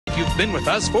you've been with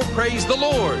us for Praise the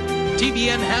Lord.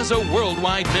 TBN has a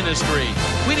worldwide ministry.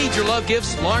 We need your love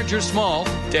gifts, large or small,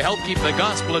 to help keep the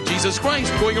gospel of Jesus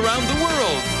Christ going around the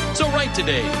world. So write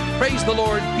today, Praise the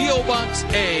Lord, P.O. Box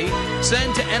A,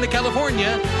 Santa Ana,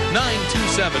 California,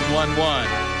 92711.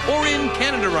 Or in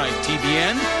Canada, write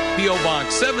TBN, P.O.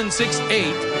 Box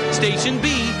 768, Station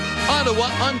B, Ottawa,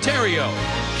 Ontario,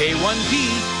 K1P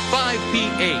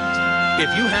 5P8.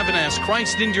 If you haven't asked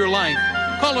Christ into your life,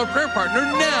 call our prayer partner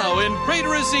now and pray to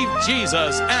receive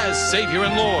Jesus as Savior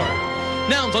and Lord.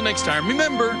 Now until next time,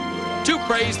 remember to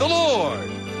praise the Lord.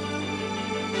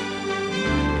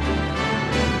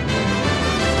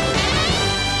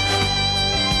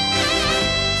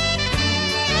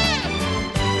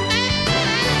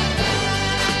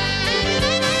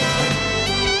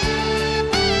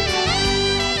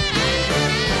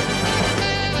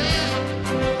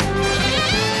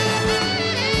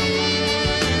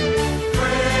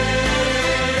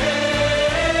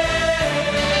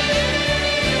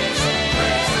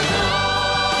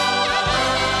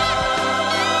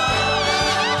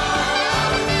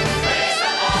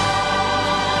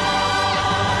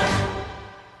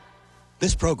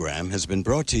 This program has been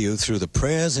brought to you through the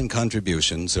prayers and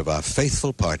contributions of our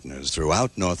faithful partners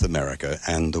throughout North America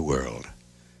and the world.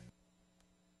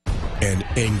 An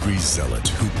angry zealot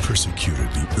who persecuted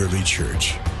the early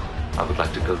church. I would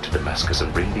like to go to Damascus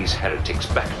and bring these heretics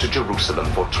back to Jerusalem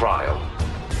for trial.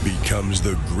 Becomes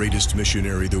the greatest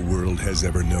missionary the world has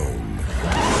ever known.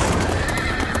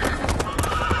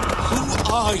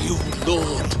 Who are you,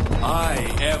 Lord? I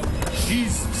am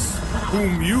Jesus,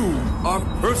 whom you are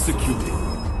persecuting.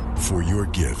 For your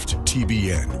gift,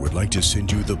 TBN would like to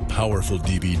send you the powerful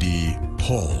DVD,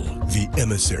 Paul the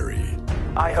Emissary.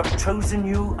 I have chosen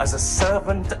you as a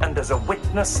servant and as a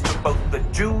witness to both the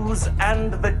Jews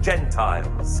and the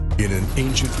Gentiles. In an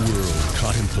ancient world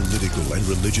caught in political and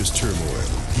religious turmoil,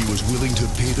 he was willing to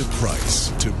pay the price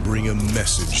to bring a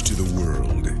message to the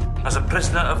world. As a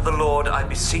prisoner of the Lord, I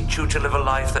beseech you to live a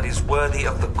life that is worthy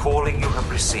of the calling you have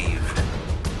received.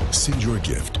 Send your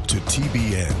gift to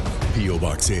TBN, P.O.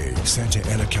 Box A, Santa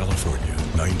Ana, California,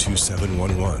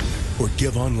 92711, or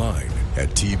give online at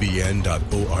tbn.org.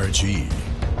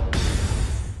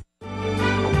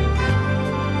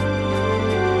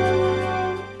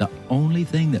 The only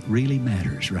thing that really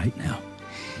matters right now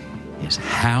is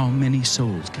how many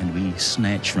souls can we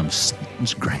snatch from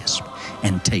Satan's grasp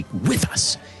and take with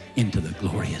us into the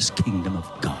glorious kingdom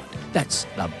of God. That's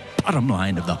the bottom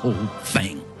line of the whole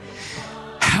thing.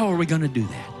 How are we going to do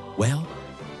that? Well,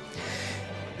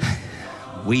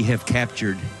 we have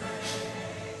captured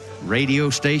radio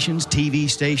stations, TV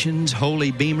stations,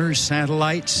 holy beamers,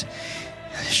 satellites,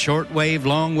 shortwave,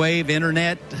 longwave,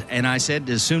 internet, and I said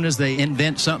as soon as they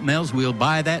invent something else, we'll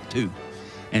buy that too,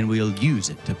 and we'll use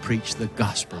it to preach the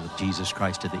gospel of Jesus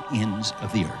Christ to the ends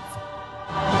of the earth.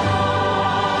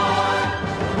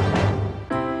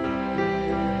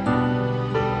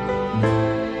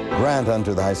 Grant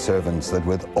unto thy servants that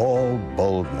with all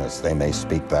boldness they may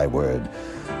speak thy word,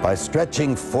 by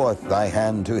stretching forth thy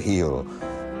hand to heal,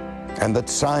 and that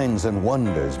signs and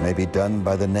wonders may be done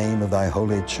by the name of thy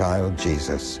holy child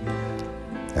Jesus.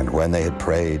 And when they had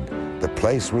prayed, the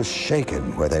place was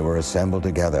shaken where they were assembled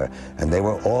together, and they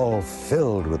were all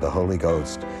filled with the Holy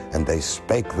Ghost, and they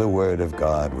spake the word of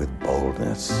God with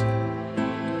boldness.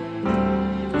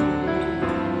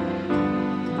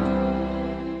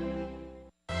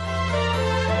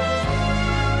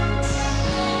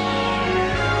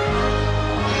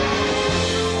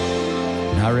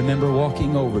 I remember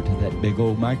walking over to that big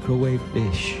old microwave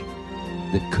dish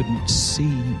that couldn't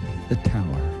see the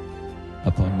tower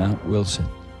up on Mount Wilson.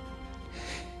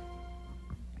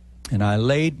 And I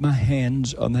laid my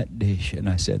hands on that dish and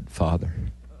I said, Father,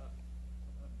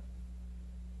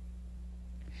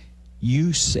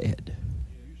 you said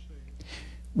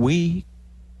we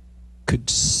could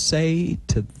say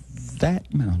to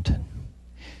that mountain,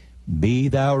 be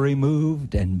thou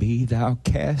removed and be thou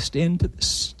cast into the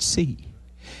sea.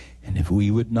 And if we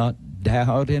would not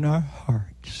doubt in our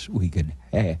hearts, we could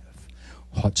have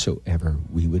whatsoever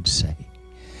we would say.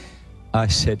 I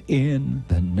said, in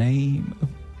the name of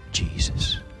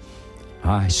Jesus,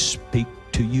 I speak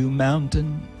to you,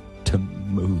 mountain, to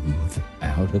move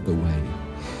out of the way,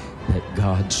 that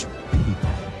God's people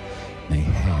may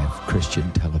have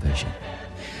Christian television.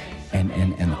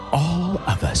 And all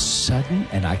of a sudden,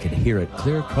 and I could hear it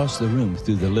clear across the room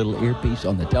through the little earpiece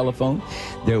on the telephone,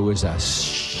 there was a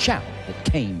shout that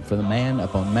came from the man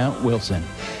up on Mount Wilson.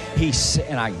 He said,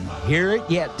 and I can hear it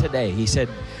yet today, he said,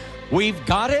 we've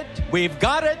got it, we've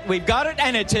got it, we've got it,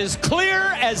 and it's as clear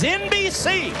as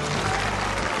NBC.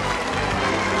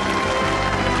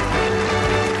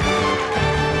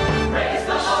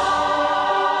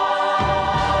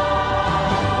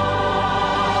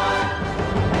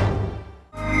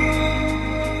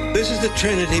 the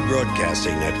Trinity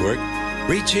Broadcasting Network,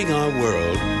 reaching our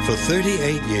world for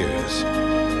 38 years.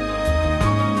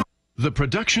 The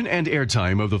production and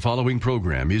airtime of the following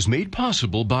program is made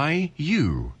possible by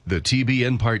you, the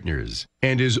TBN partners,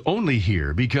 and is only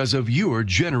here because of your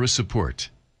generous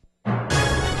support.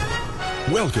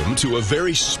 Welcome to a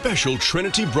very special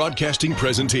Trinity Broadcasting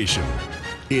presentation.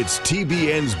 It's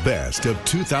TBN's Best of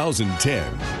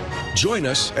 2010. Join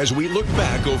us as we look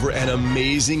back over an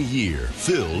amazing year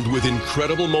filled with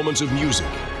incredible moments of music,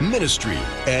 ministry,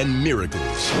 and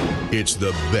miracles. It's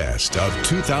the Best of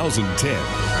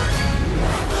 2010.